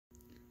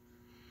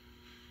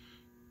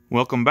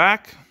Welcome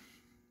back.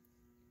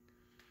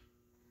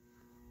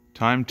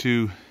 Time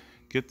to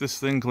get this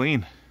thing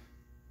clean.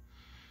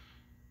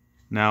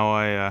 Now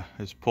I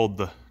just pulled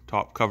the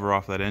top cover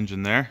off that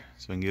engine there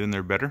so I can get in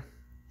there better.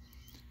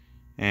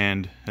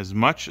 And as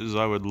much as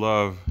I would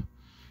love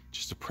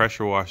just to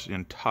pressure wash the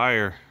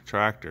entire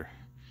tractor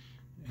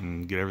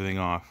and get everything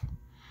off,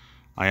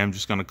 I am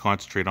just going to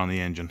concentrate on the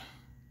engine.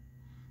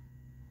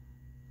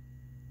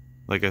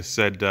 Like I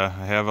said, I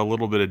have a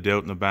little bit of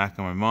doubt in the back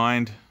of my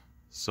mind,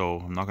 so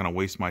I'm not going to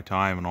waste my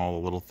time on all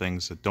the little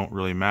things that don't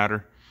really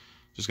matter.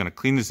 Just going to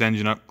clean this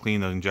engine up,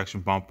 clean the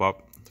injection pump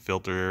up, the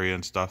filter area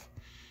and stuff,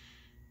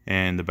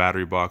 and the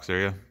battery box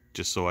area,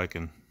 just so I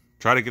can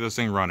try to get this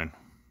thing running.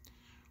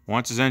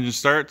 Once this engine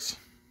starts,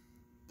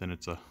 then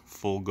it's a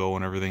full go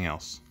and everything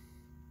else.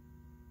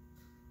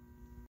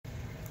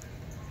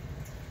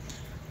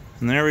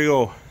 And there we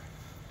go.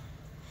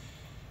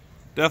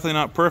 Definitely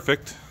not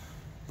perfect,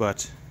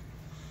 but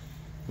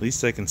at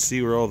least I can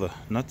see where all the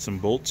nuts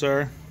and bolts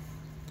are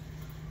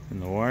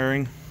and the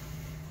wiring.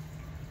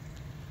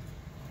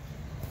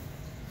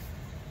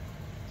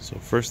 So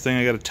first thing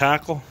I got to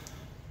tackle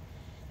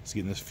is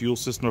getting this fuel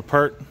system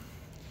apart.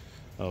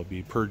 I'll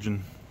be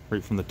purging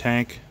right from the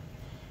tank,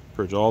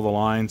 purge all the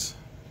lines,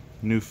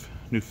 new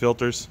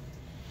filters.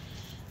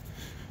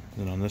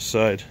 Then on this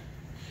side,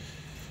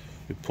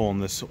 we're pulling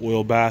this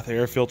oil bath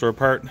air filter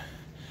apart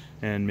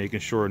and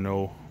making sure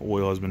no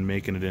oil has been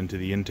making it into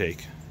the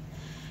intake.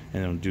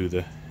 And then we'll do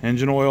the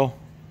engine oil,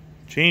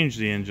 change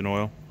the engine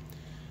oil,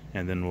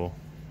 and then we'll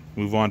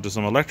move on to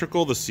some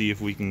electrical to see if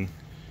we can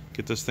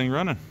get this thing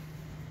running.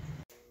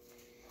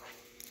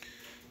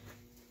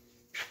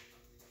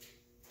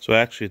 So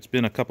actually it's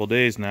been a couple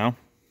days now.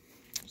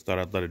 Just thought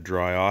I'd let it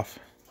dry off.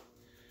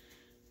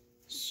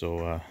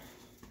 So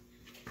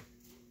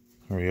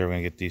we're going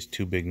to get these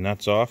two big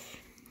nuts off,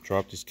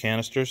 drop these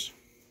canisters,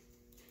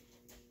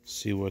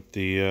 see what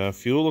the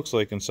fuel looks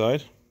like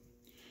inside.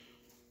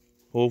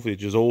 Hopefully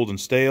it's just old and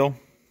stale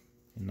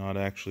and not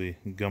actually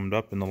gummed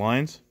up in the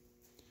lines.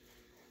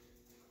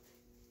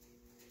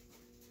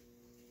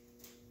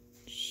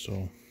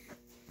 So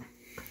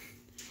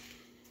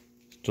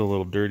still a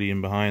little dirty in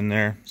behind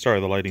there.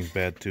 Sorry the lighting's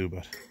bad too,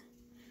 but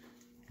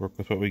work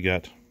with what we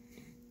got.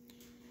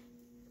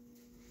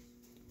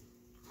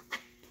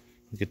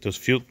 Get those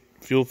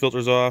fuel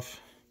filters off.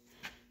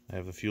 I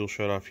have the fuel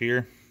shut off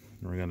here.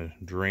 We're going to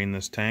drain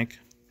this tank.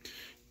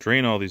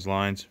 Drain all these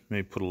lines,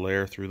 maybe put a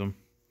layer through them.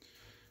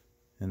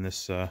 And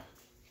this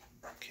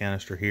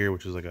canister here,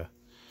 which is like a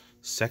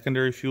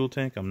secondary fuel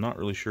tank. I'm not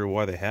really sure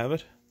why they have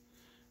it.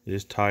 It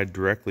is tied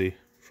directly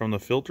from the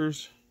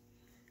filters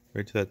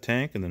right to that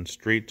tank and then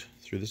straight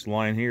through this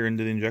line here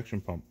into the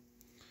injection pump.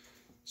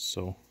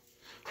 So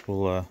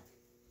we'll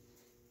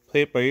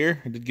play it by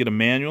ear. I did get a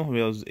manual.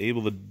 I was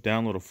able to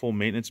download a full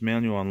maintenance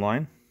manual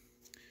online.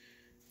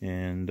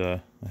 And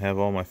I have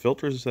all my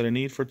filters that I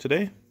need for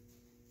today.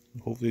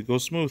 Hopefully it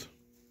goes smooth.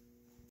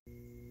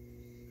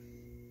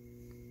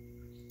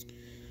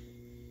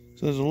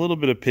 So there's a little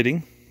bit of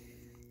pitting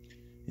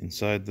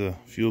inside the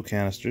fuel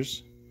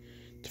canisters.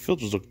 The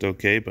filters looked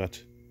okay,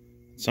 but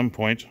at some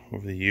point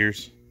over the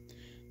years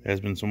there has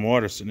been some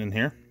water sitting in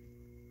here.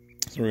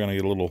 So we're going to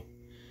get a little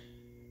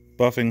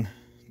buffing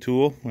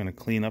tool. We're going to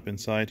clean up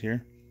inside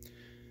here.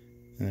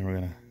 And then we're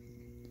going to,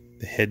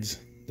 the heads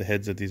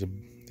that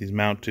these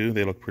mount to,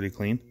 they look pretty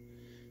clean.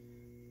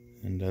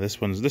 And this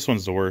one's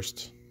the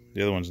worst.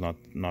 The other one's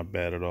not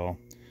bad at all.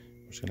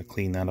 We're just going to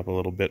clean that up a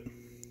little bit.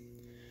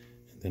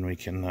 Then we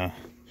can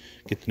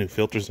get the new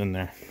filters in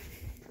there.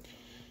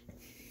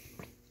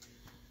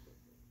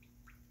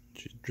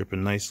 She's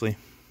dripping nicely.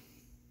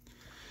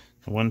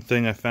 One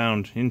thing I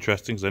found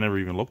interesting, because I never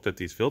even looked at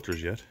these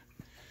filters yet.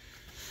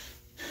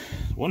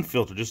 One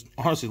filter just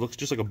honestly looks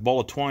just like a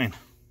ball of twine.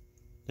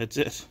 That's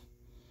it.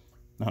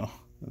 Now,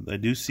 I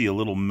do see a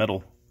little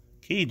metal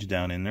cage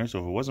down in there, so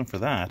if it wasn't for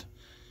that,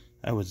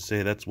 I would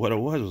say that's what it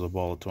was a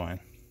ball of twine.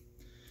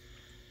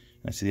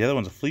 And I see the other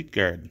one's a fleet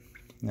guard.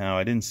 Now,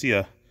 I didn't see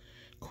a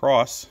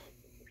cross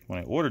when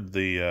I ordered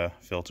the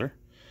filter,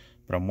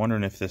 but I'm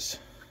wondering if this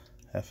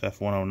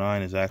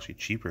FF109 is actually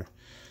cheaper.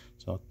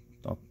 So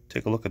I'll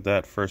take a look at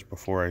that first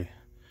before I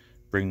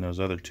bring those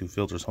other two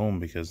filters home,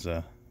 because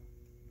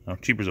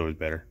cheaper's always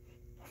better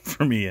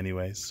for me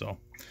anyways. So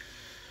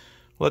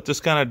let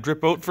this kind of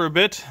drip out for a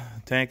bit.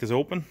 The tank is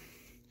open.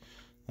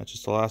 That's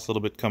just the last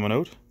little bit coming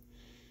out,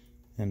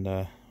 and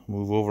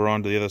move over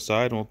onto the other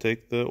side and we'll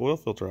take the oil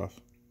filter off.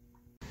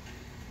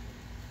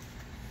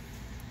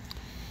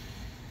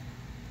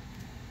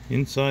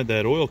 Inside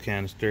that oil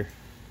canister,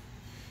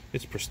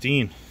 it's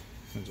pristine.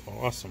 It's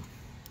awesome.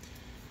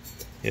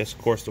 Yes, of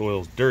course the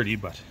oil is dirty,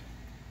 but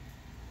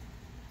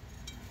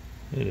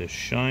it is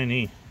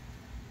shiny.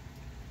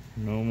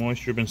 No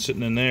moisture been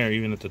sitting in there,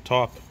 even at the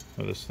top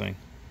of this thing.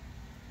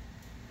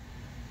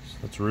 So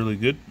that's really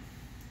good.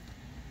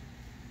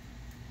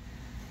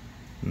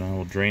 Now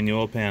we'll drain the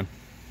oil pan.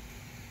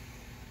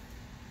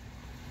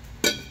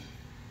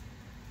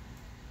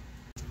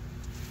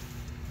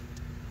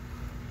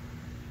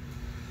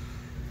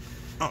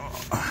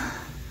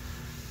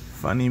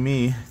 Funny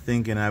me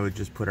thinking I would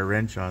just put a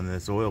wrench on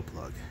this oil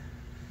plug.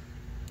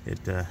 It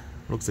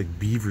looks like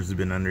beavers have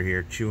been under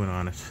here chewing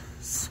on it.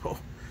 So,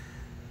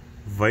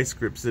 vice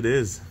grips it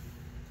is.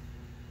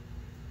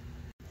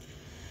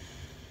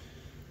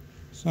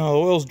 So the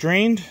oil's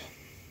drained.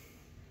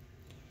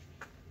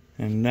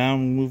 And now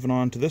I'm moving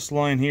on to this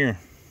line here.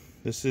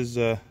 This is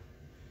the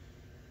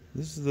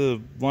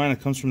line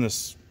that comes from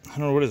this, I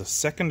don't know what it is, a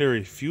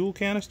secondary fuel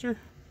canister.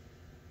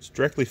 It's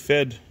directly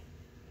fed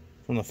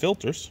from the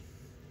filters.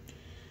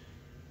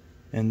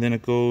 And then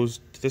it goes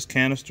to this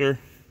canister,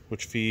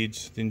 which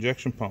feeds the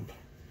injection pump.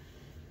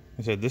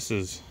 I said this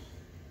is,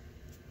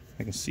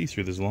 I can see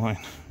through this line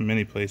in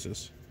many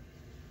places.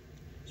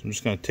 So I'm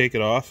just going to take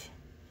it off.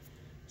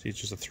 See,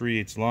 it's just a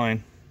 3/8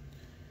 line.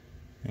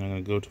 And I'm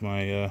going to go to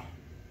my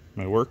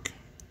my work,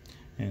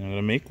 and I'm going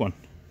to make one.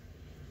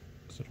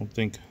 Because I don't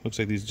think, looks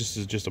like these just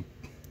is just a,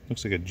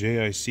 looks like a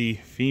JIC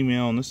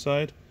female on this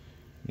side.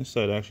 This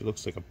side actually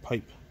looks like a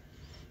pipe.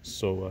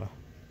 So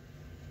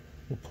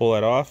we'll pull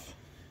that off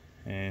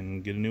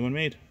and get a new one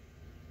made.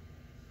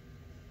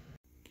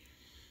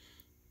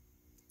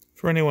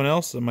 For anyone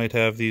else that might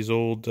have these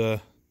old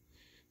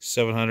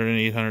 700 and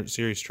 800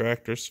 series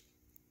tractors,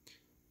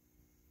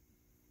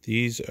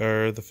 these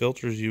are the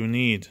filters you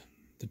need.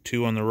 The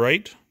two on the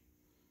right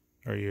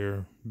are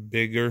your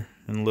bigger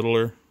and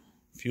littler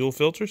fuel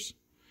filters,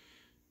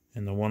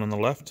 and the one on the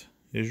left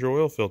is your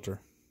oil filter.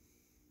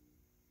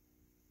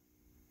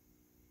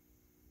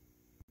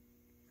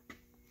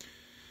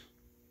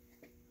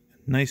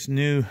 Nice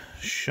new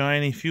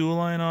shiny fuel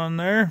line on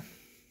there.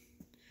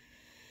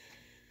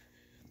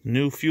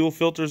 New fuel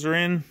filters are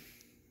in,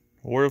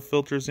 oil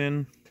filters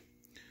in.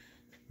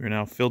 We're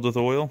now filled with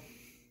oil.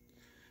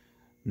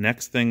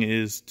 Next thing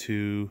is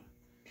to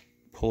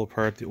pull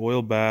apart the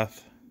oil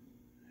bath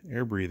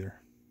air breather.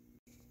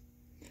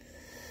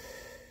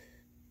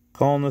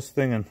 Calling this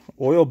thing an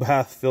oil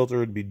bath filter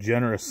would be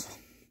generous.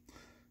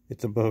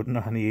 It's about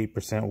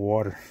 98%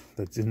 water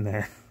that's in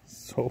there.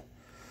 So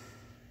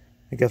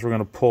I guess we're going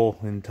to pull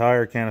the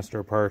entire canister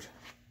apart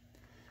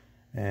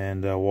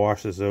and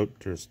wash this out.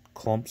 There's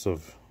clumps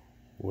of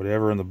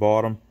whatever in the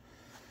bottom.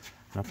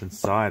 And up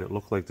inside it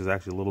looked like there's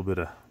actually a little bit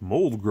of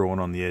mold growing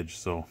on the edge.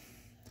 So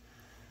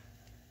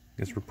I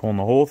guess we're pulling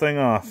the whole thing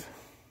off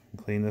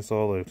and clean this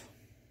all out.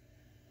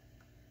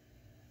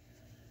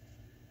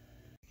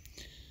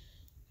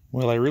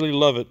 Well, I really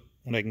love it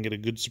when I can get a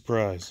good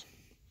surprise.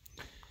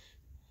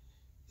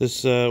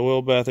 This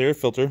oil bath air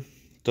filter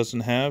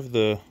doesn't have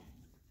the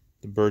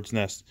bird's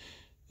nest.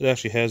 It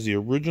actually has the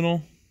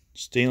original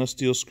stainless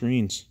steel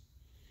screens.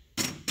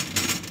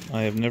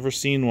 I have never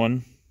seen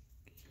one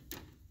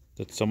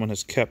that someone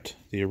has kept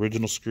the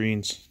original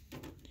screens.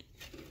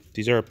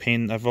 These are a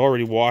pain. I've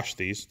already washed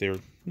these. They're,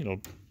 you know,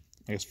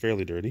 I guess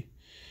fairly dirty.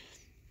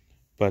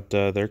 But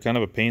they're kind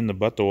of a pain in the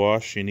butt to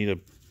wash. You need a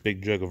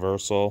big jug of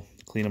aerosol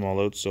to clean them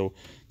all out. So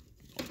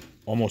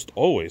almost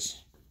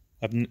always,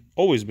 I've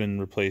always been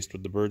replaced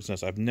with the bird's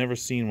nest. I've never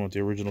seen one with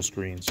the original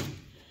screens.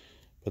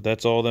 But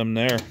that's all them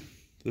there.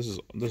 This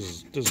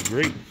is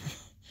great.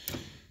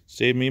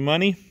 Save me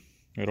money.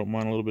 I don't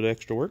mind a little bit of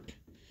extra work.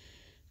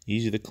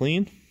 Easy to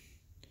clean.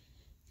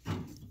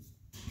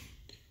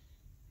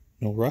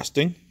 No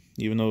rusting,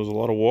 even though there's a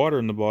lot of water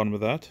in the bottom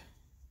of that.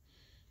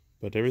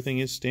 But everything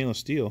is stainless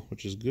steel,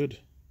 which is good.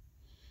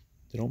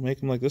 They don't make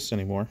them like this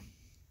anymore.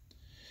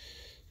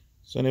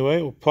 So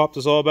anyway, we'll pop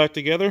this all back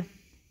together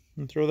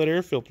and throw that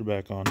air filter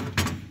back on.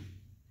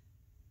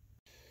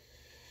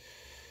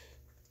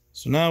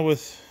 So now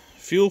with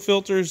fuel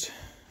filters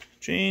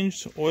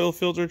changed, oil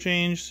filter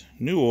changed,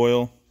 new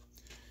oil,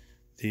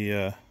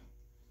 the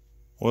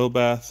oil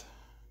bath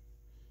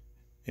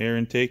air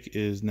intake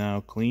is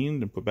now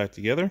cleaned and put back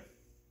together.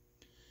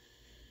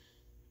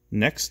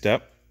 Next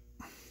step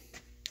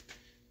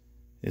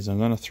is I'm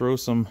going to throw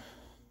some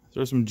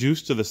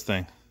juice to this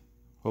thing.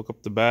 Hook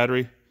up the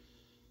battery.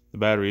 The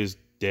battery is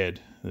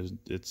dead.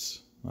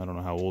 It's I don't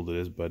know how old it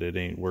is, but it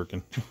ain't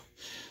working.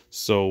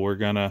 So we're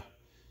gonna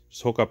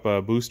just hook up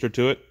a booster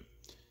to it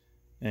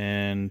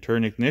and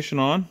turn the ignition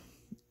on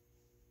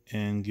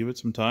and give it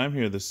some time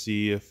here to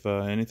see if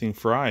anything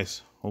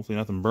fries. Hopefully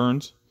nothing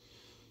burns.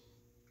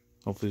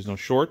 Hopefully there's no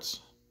shorts.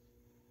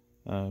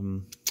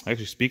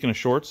 Actually, speaking of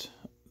shorts,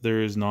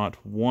 there is not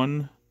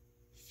one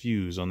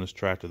fuse on this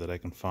tractor that I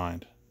can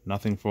find.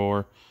 Nothing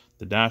for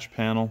the dash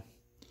panel,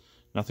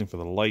 nothing for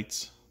the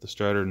lights, the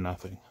starter,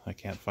 nothing. I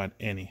can't find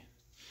any.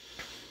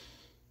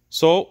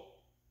 So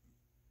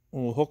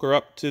we'll hook her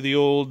up to the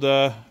old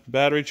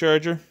battery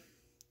charger,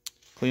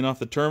 clean off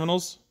the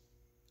terminals,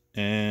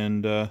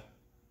 and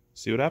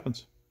see what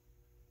happens.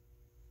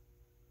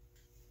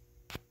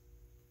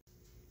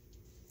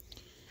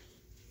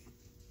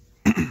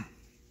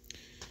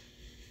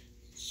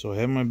 So I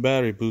have my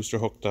battery booster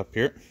hooked up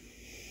here.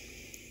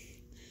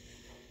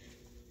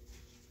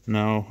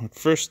 Now, at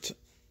first,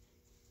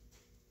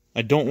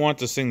 I don't want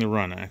this thing to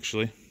run,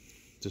 actually,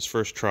 this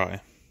first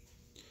try.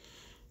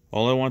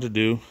 All I want to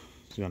do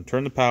is I'm going to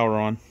turn the power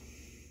on,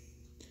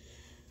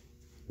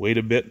 wait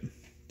a bit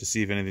to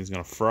see if anything's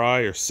going to fry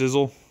or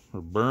sizzle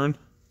or burn.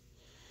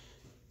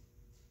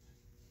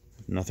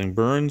 If nothing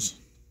burns,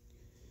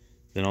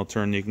 then I'll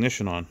turn the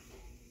ignition on.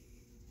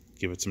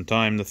 Give it some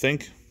time to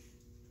think.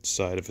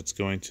 Decide if it's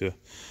going to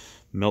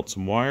melt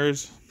some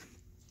wires.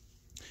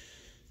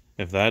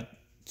 If that's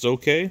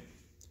okay,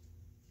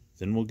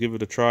 then we'll give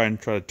it a try and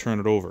try to turn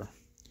it over.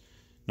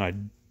 Now,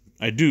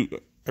 I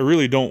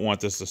really don't want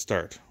this to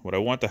start. What I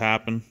want to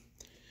happen,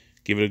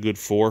 give it a good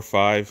 4,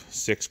 5,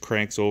 6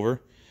 cranks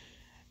over,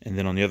 and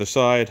then on the other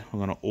side, I'm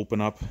going to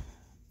open up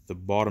the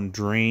bottom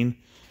drain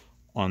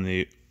on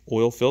the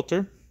oil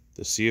filter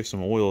to see if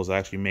some oil is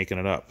actually making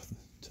it up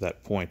to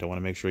that point. I want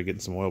to make sure I'm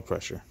getting some oil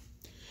pressure.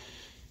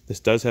 This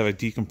does have a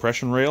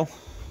decompression rail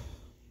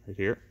right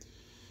here,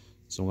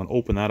 so I'm going to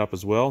open that up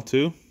as well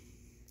too.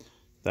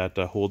 That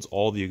holds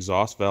all the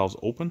exhaust valves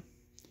open,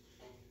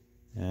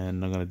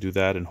 and I'm going to do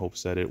that in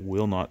hopes that it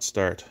will not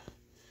start.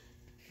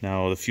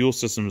 Now the fuel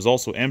system is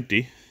also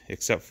empty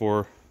except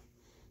for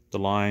the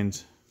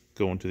lines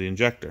going to the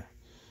injector.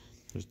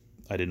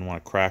 I didn't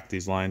want to crack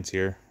these lines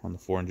here on the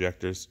 4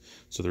 injectors,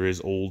 so there is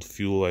old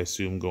fuel, I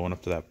assume, going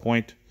up to that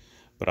point.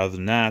 But other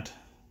than that,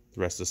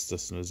 the rest of the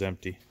system is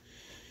empty.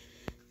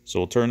 So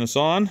we'll turn this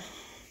on.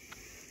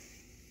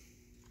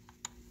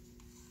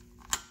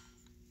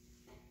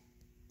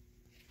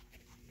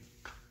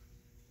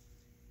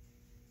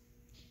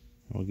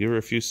 We'll give her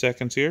a few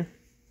seconds here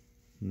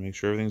and make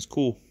sure everything's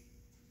cool.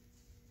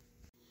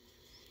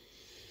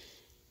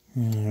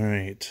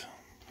 Alright.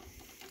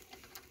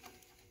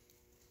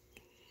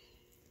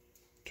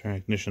 Turn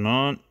ignition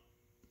on.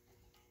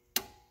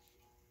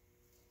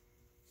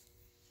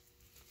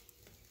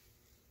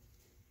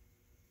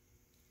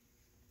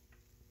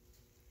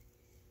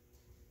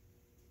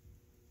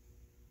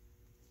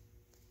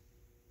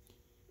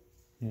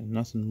 Yeah,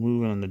 nothing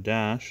moving on the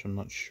dash. I'm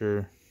not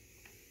sure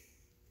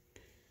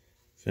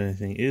if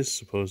anything is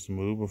supposed to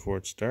move before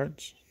it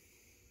starts.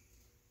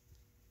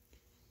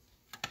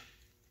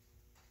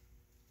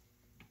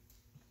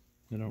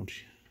 I don't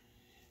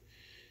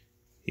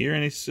hear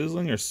any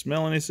sizzling or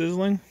smell any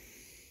sizzling.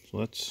 So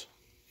let's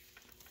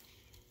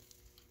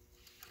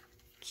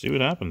see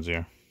what happens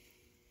here.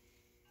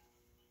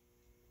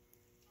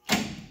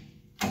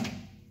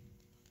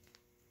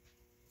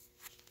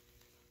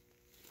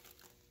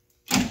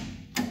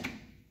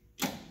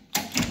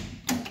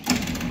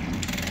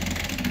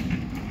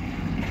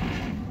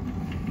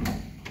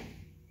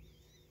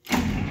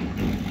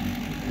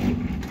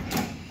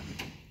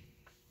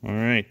 All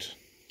right.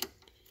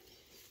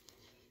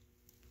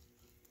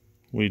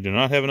 We do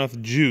not have enough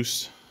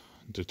juice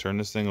to turn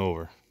this thing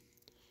over.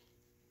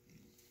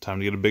 Time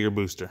to get a bigger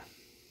booster.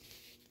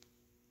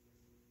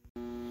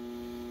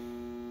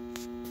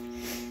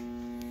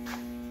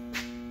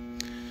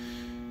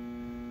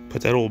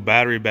 Put that old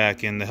battery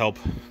back in to help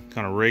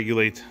kind of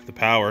regulate the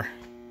power.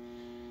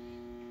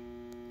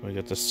 We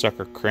got the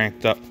sucker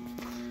cranked up.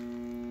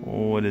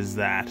 What is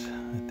that?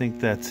 I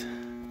think it's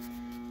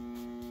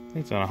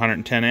on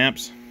 110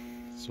 amps.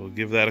 So we'll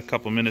give that a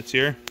couple minutes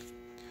here.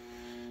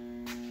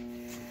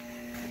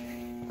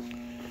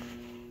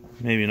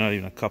 Maybe not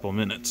even a couple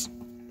minutes.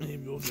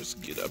 Maybe we'll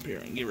just get up here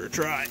and give her a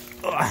try.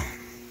 Ugh.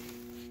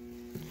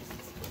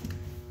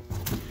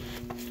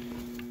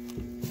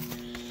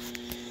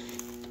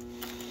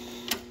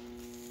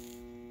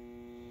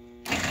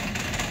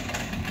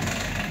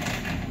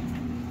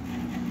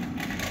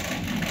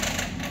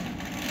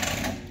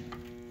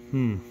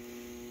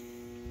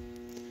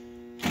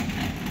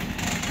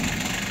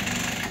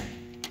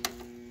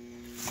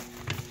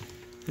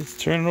 It's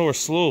turning over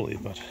slowly,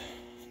 but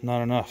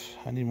not enough.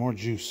 I need more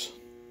juice.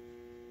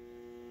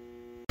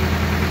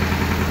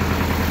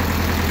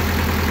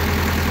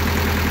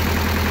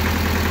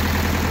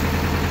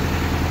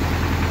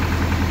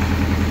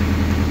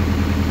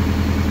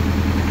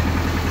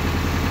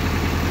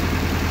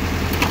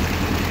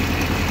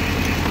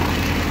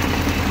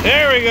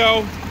 There we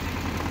go.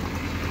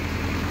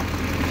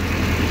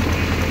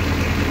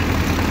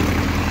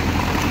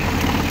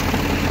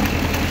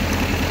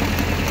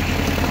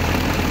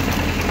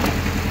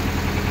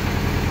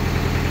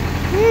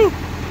 Woo!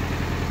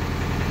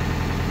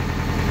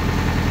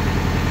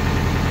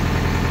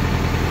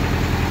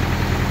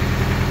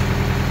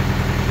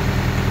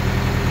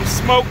 The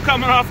smoke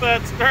coming off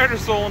that starter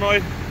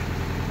solenoid.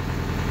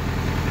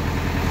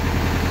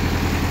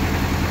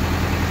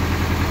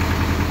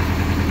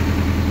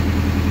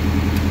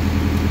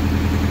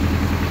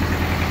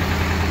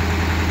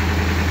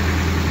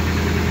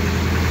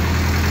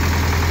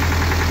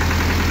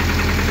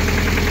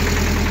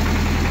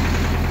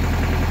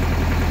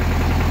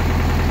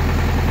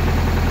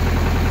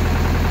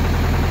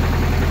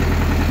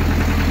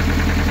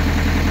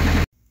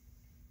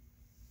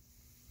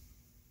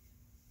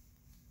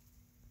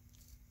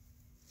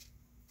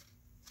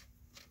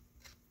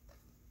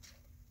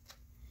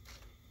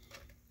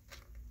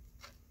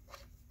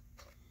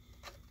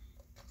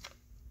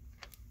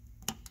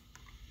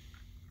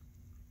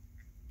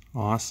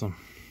 Awesome.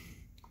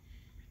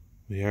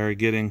 We are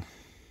getting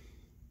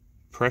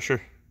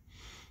pressure.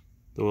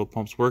 The oil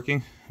pump's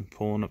working and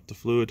pulling up the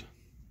fluid.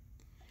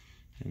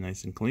 And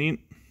nice and clean.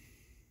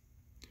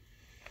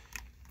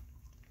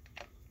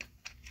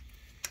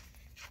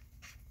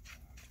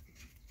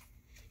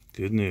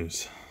 Good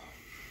news.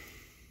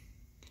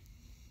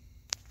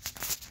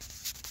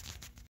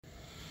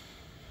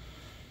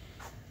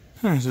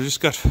 Alright, so just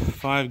got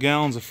 5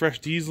 gallons of fresh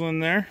diesel in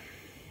there.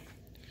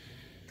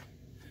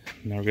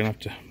 Now we're gonna have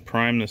to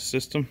prime this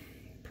system,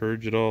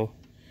 purge it all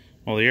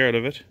the air out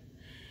of it.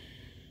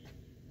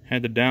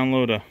 Had to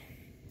download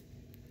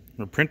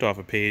or print off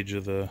a page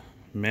of the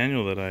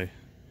manual that I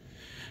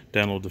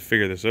downloaded to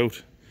figure this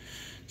out.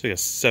 It's like a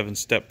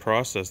 7-step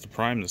process to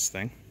prime this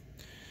thing.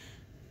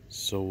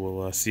 So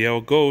we'll see how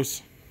it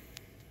goes.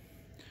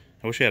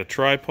 I wish I had a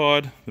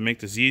tripod to make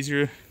this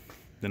easier.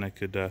 Then I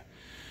could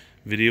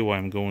video while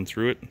I'm going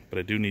through it. But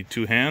I do need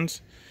 2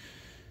 hands.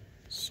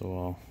 So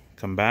I'll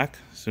come back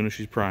as soon as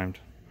she's primed.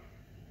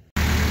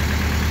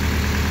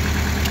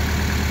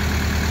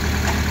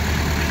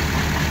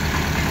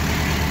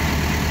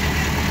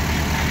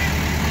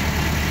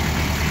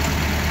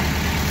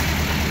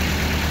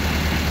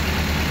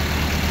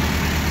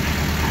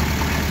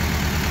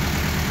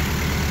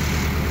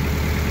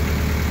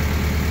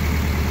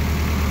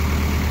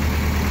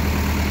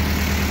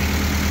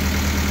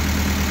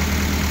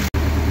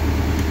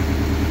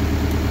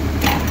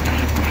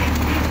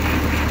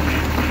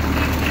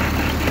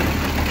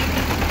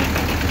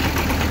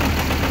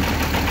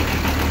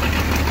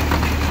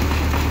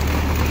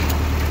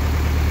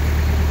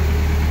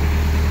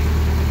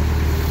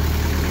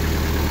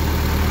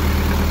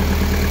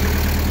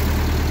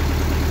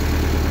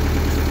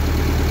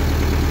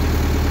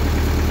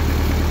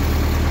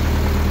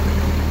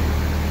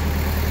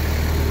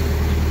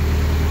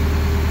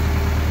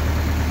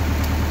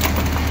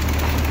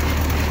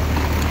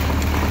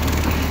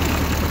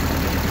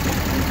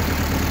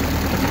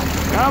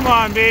 Come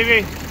on,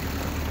 baby.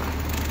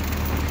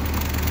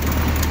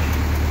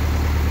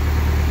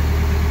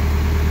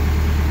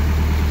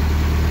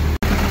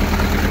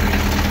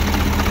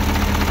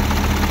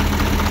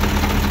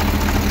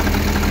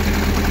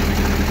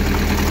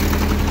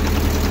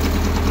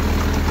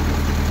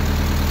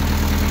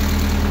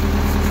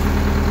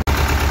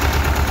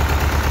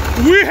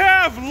 We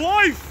have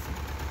life.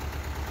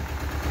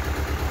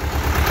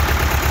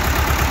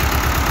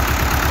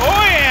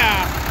 Oh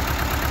yeah.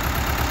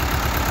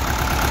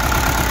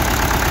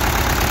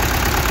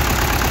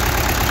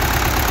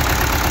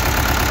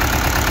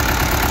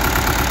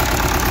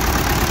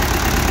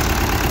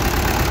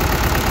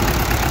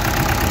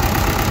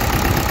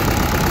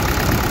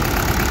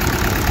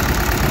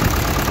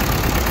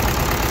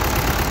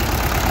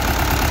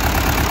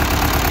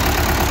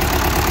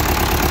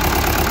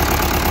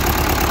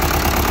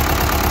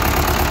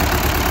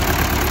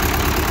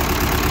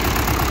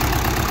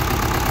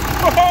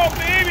 Oh,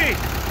 baby!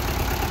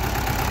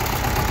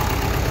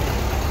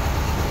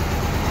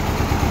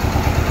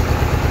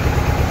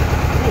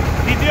 Ooh,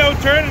 he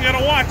did turn, you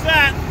gotta watch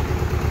that.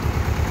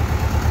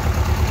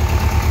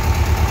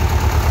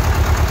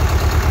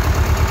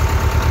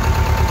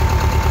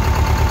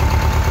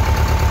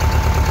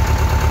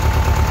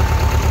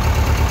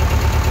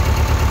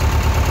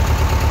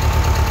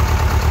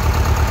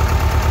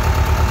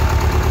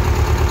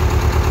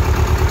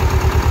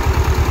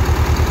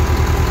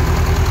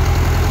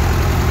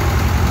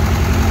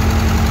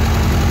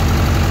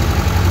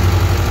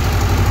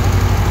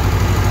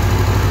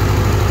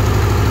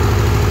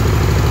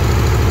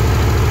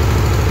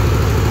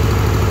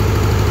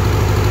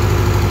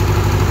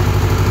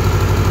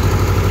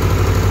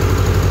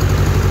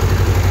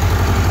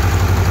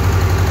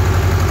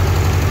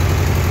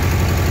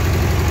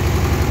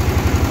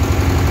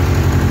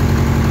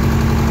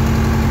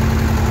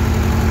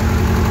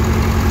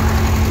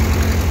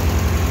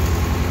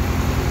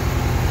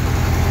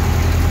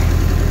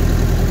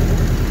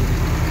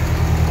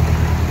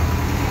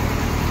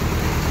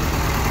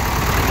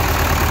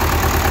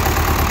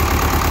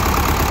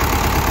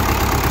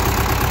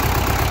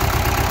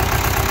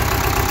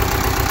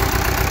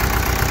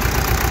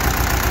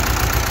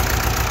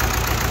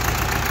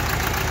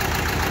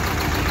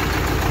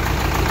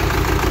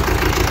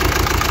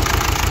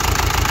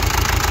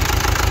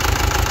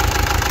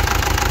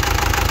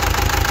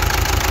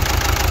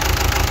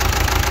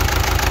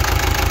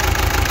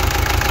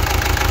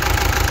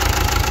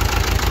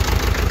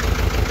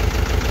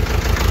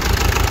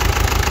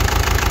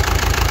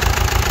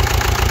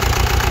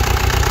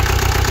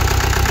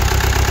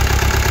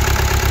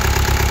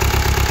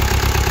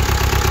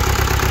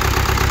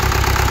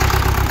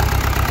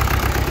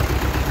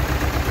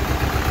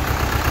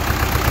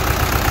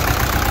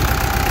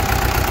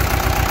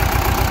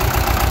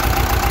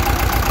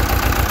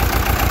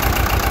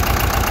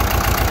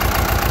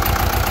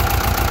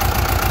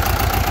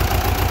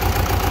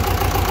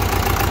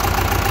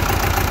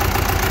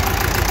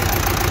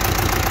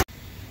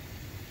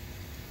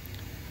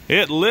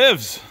 It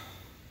lives.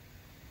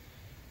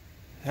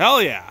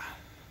 Hell yeah.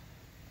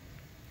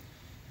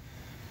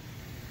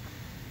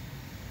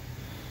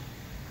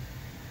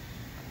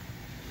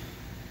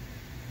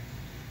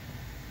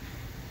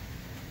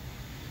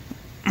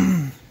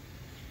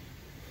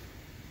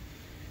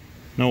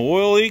 No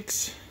oil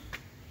leaks.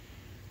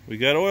 We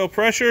got oil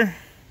pressure.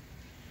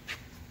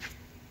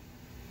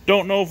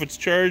 Don't know if it's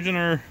charging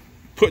or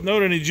putting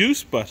out any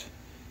juice, but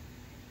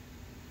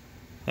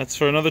that's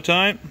for another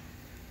time.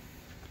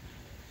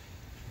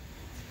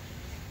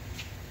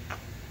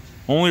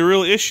 Only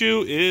real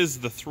issue is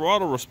the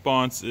throttle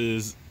response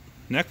is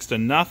next to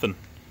nothing.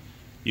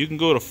 You can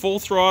go to full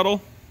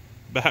throttle,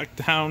 back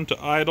down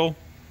to idle,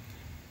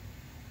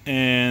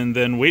 and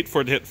then wait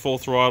for it to hit full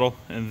throttle,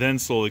 and then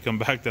slowly come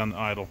back down to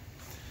idle.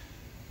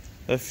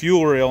 That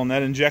fuel rail and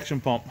that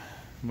injection pump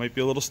might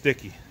be a little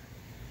sticky.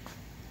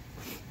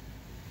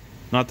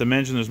 Not to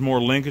mention there's more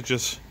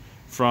linkages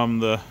from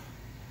the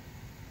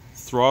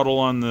throttle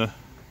on the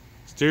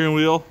steering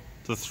wheel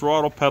to the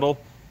throttle pedal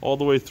all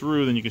the way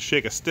through than you can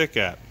shake a stick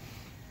at.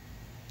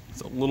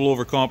 It's a little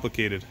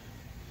overcomplicated.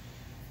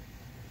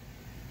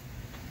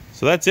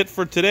 So that's it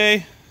for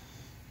today.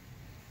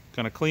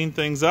 Gonna clean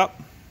things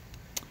up.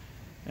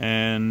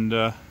 And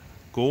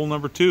goal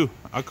number 2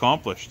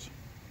 accomplished.